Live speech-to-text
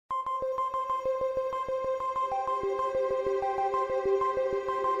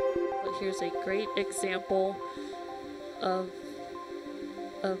here's a great example of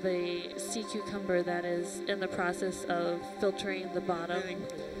a sea cucumber that is in the process of filtering the bottom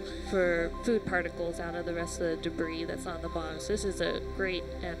for food particles out of the rest of the debris that's on the bottom. So this is a great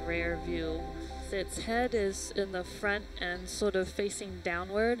and rare view. Its head is in the front and sort of facing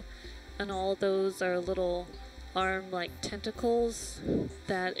downward, and all those are little arm-like tentacles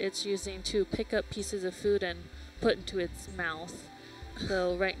that it's using to pick up pieces of food and put into its mouth.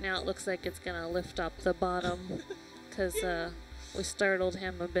 So right now it looks like it's gonna lift up the bottom because we startled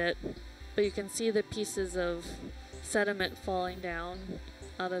him a bit, but you can see the pieces of sediment falling down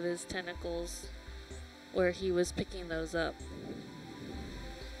out of his tentacles where he was picking those up.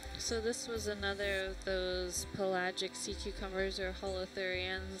 So this was another of those pelagic sea cucumbers or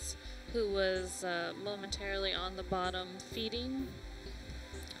holothurians who was momentarily on the bottom feeding.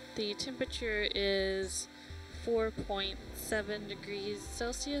 The temperature is 4.7 degrees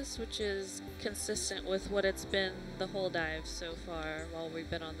Celsius, which is consistent with what it's been the whole dive so far while we've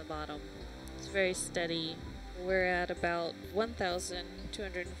been on the bottom. It's very steady. We're at about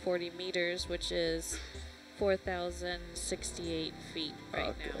 1,240 meters, which is 4,068 feet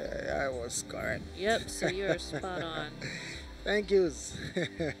right now. Okay, I was correct. Yep, so you're spot on. Thank you.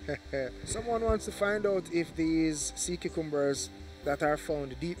 Someone wants to find out if these sea cucumbers that are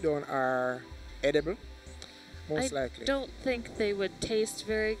found deep down are edible. Most likely. I don't think they would taste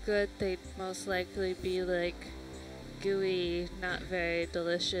very good. They'd most likely be like gooey, not very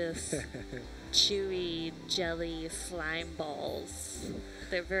delicious, chewy, jelly slime balls.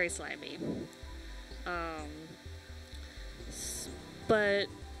 They're very slimy. But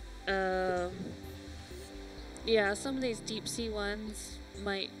yeah, some of these deep sea ones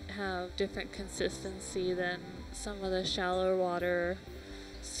might have different consistency than some of the shallow water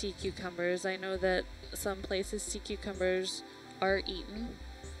sea cucumbers. I know that some places sea cucumbers are eaten.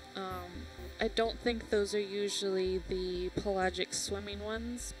 I don't think those are usually the pelagic swimming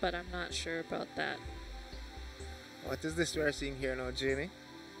ones, but I'm not sure about that. What is this we're seeing here now, Jamie?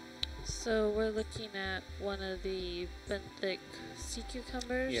 So we're looking at one of the benthic sea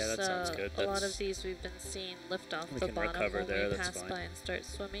cucumbers. Yeah, that sounds good. A lot of these we've been seeing lift off the bottom when we pass by and start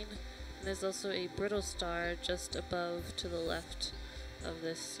swimming. And there's also a brittle star just above to the left of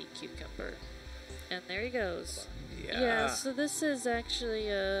this sea cucumber. And there he goes. Yeah, so this is actually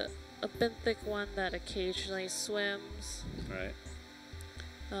a benthic one that occasionally swims. Right.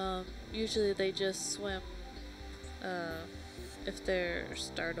 Usually they just swim if they're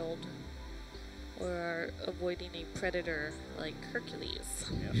startled or are avoiding a predator like Hercules.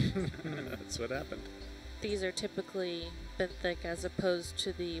 Yeah, that's what happened. These are typically benthic as opposed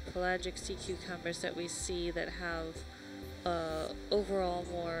to the pelagic sea cucumbers that we see that have overall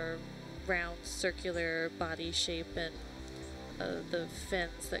more round circular body shape and the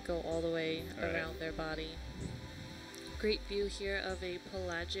fins that go all the way around their body. Great view here of a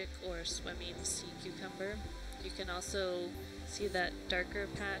pelagic or swimming sea cucumber. You can also see that darker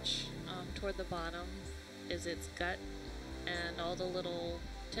patch toward the bottom is its gut, and all the little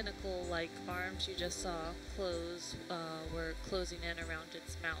tentacle-like arms you just saw close were closing in around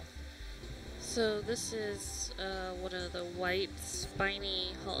its mouth. So this is one of the white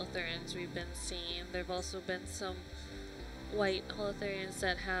spiny holothurians we've been seeing. There have also been some white holothurians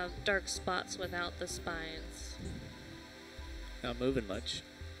that have dark spots without the spines. Not moving much.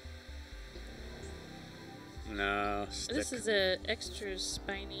 No, stick. This is an extra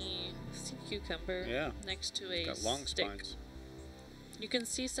spiny sea cucumber next to a got long stick. spines. You can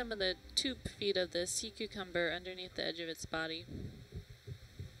see some of the tube feet of the sea cucumber underneath the edge of its body.